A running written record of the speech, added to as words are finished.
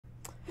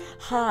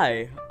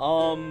Hi,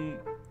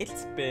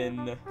 it's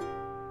been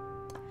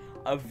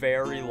a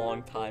very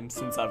long time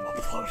since I've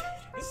uploaded.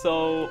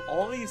 So,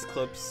 all these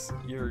clips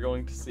you're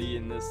going to see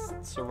in this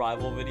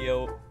survival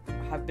video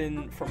have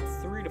been from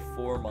 3 to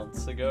 4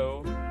 months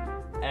ago,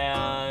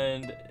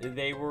 and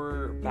they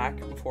were back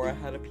before I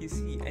had a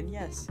PC, and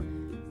yes,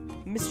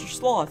 Mr.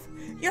 Sloth,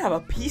 you have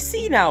a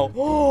PC now!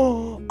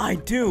 Oh, I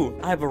do!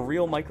 I have a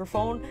real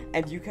microphone,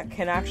 and you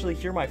can actually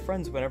hear my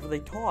friends whenever they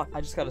talk.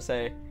 I just gotta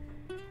say,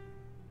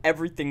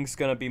 everything's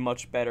gonna be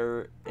much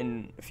better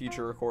in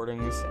future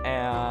recordings,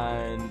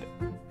 and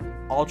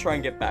I'll try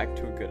and get back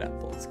to a good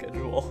upload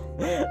schedule.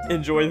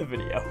 Enjoy the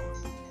video.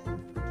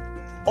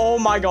 Oh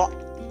my god.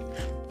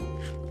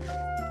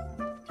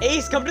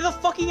 Ace, come to the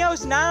fucking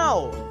house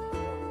now!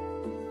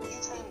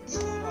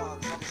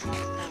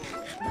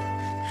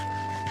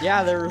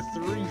 Yeah, there are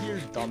 3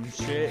 here, dumb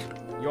shit.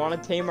 You wanna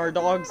tame our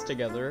dogs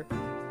together?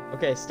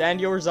 Okay,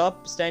 stand yours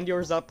up, stand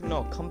yours up.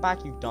 No, come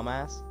back, you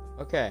dumbass.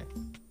 Okay.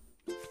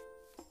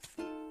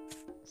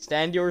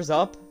 Stand yours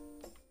up.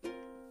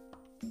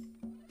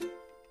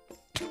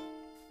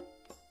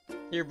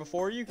 Here,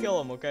 before you kill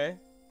him, okay?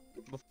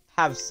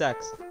 Have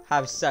sex.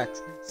 Have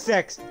sex.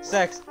 Sex.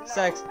 Sex.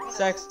 Sex.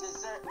 Sex.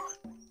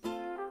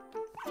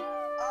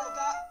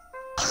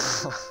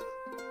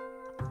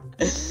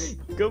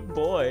 Good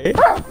boy.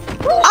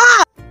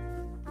 Ah!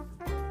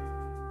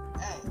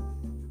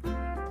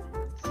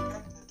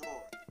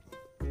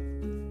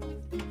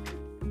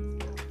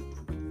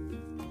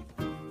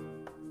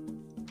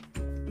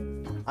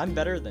 I'm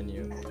better than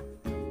you.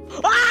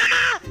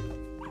 Ah!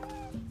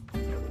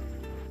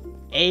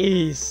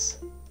 Ace!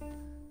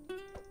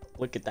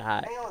 Look at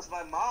that. Hey, it's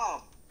my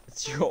mom.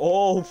 It's your—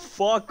 oh,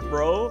 fuck,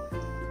 bro.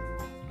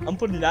 I'm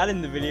putting that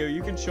in the video.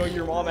 You can show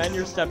your mom and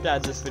your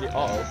stepdad this video.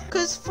 Uh-oh.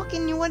 Cause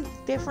fucking you went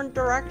different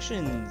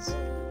directions.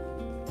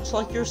 It's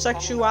like your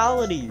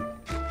sexuality.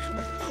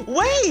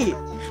 Wait!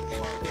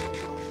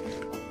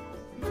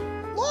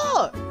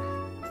 Look!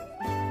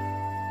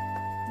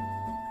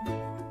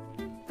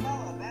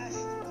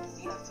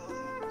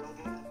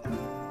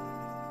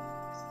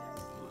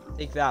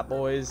 Take that,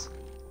 boys.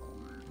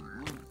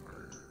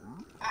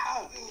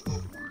 Ow!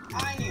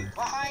 Behind you!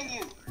 Behind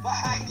you!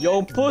 Behind you!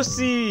 Yo,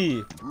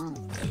 pussy!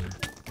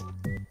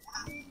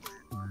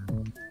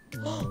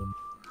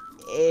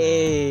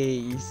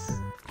 Ace.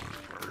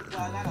 Yo,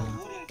 I got a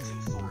looting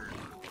 2 sword.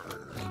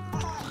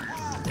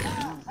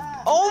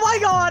 Oh my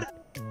god!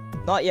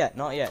 Not yet,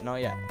 not yet, not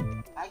yet.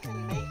 I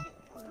can make it.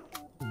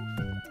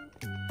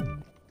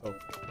 Go,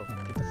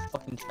 get the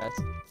fucking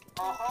chest.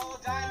 A whole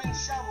diamond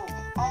shovel.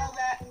 All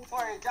that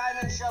for a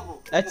diamond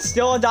shovel. That's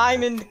still a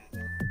diamond.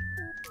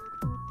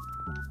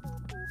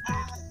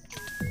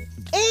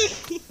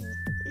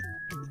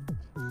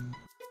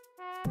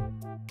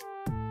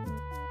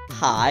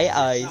 Hi,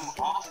 Ice. Some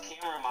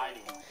off-camera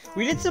mining.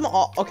 We did some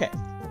okay,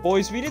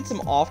 boys, we did some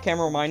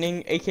off-camera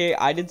mining, aka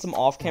I did some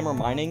off-camera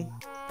mining.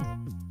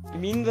 You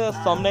mean the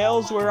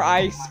thumbnails where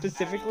I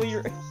specifically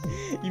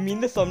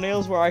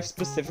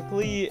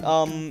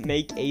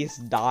make Ace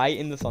die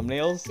in the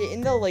thumbnails? In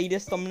the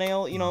latest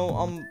thumbnail, you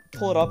know,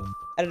 pull it up,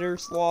 editor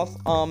Sloth.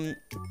 I'm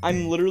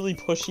literally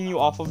pushing you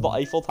off of the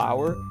Eiffel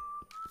Tower.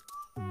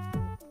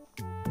 I'm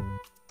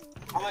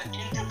an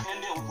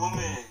independent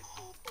woman.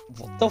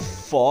 What the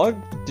fuck?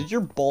 Did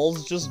your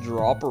balls just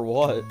drop or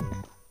what?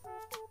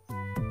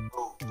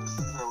 Oh, this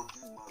is how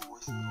deep my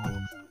voice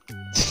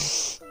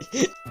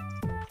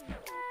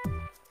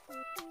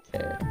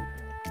Okay.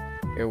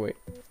 Here, wait.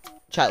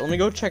 Chat, let me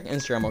go check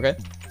Instagram, okay?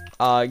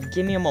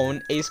 Give me a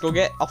moment. Ace, go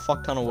get a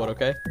fuck ton of wood,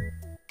 okay?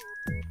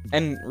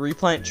 And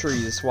replant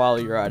trees while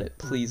you're at it,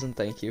 please and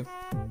thank you.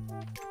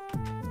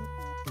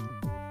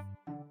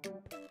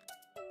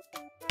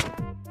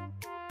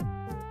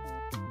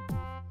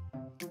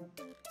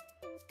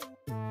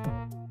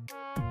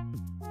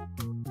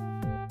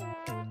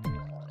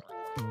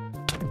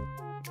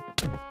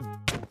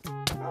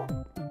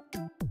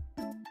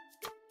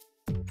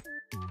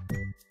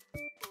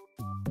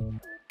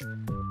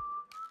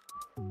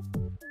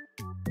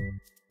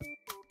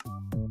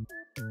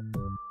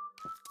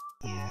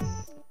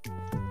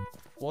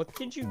 What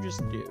did you just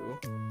do?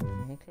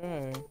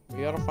 Okay,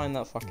 we gotta find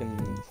that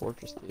fucking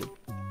fortress, dude.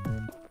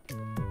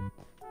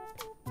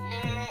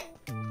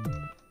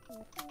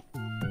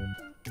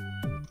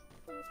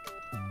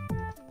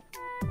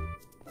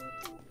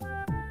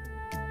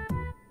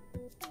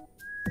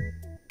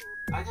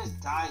 I just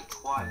died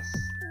twice.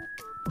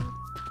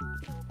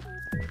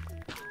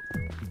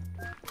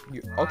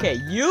 You?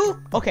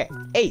 Okay,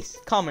 Ace,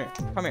 come here,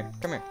 come here,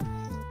 come here.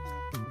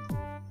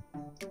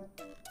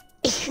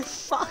 You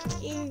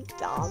fucking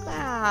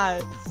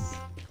dumbass.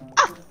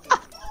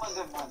 That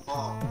wasn't my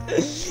fault.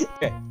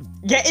 Okay,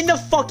 get in the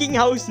fucking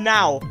house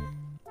now.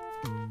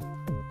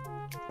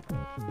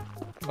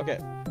 Okay,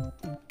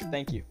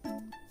 thank you.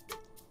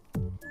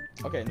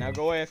 Okay, now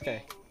go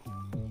AFK.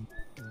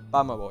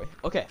 Bye, my boy.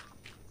 Okay.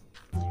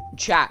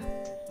 Chat.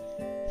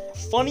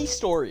 Funny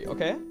story,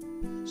 okay?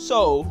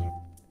 So,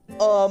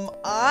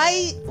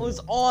 I was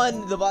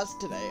on the bus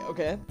today,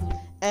 okay?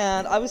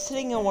 and I was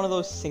sitting in one of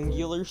those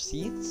singular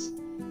seats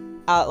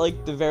at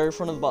like the very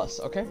front of the bus,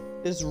 okay?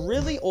 This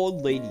really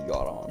old lady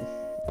got on,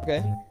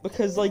 okay?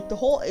 Because like the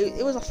whole,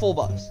 it was a full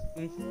bus.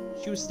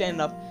 She was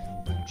standing up.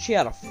 She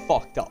had a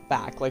fucked up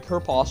back. Like her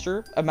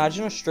posture,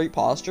 imagine a straight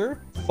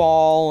posture,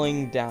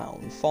 falling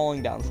down.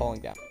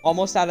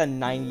 Almost at a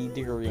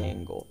 90-degree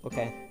angle,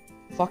 okay?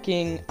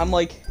 Fucking, I'm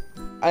like,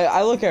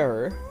 I look at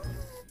her,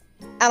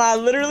 and I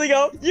literally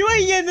go, you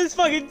ain't getting this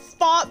fucking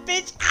spot,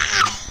 bitch.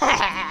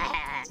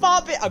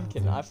 Spot, bitch. I'm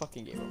kidding, I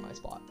fucking gave her my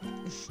spot.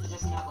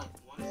 Just got like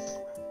one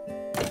square.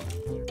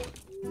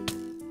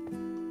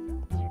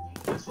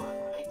 That's what I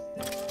like.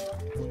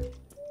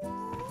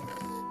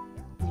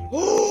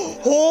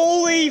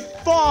 Holy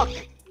fuck!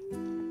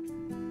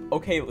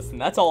 Okay, listen,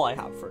 that's all I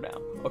have for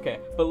now. Okay,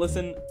 but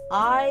listen,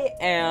 I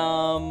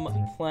am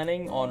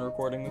planning on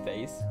recording with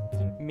Ace.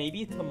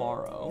 Maybe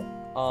tomorrow.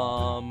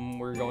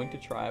 We're going to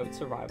try out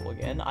survival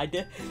again. I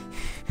did.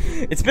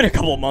 It's been a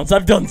couple of months.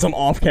 I've done some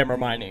off-camera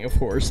mining, of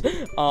course.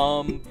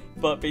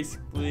 But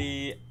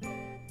basically,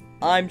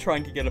 I'm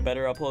trying to get a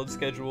better upload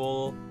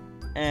schedule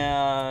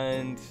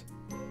and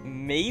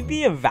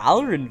maybe a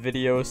Valorant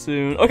video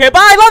soon. Okay,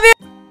 bye. Love you.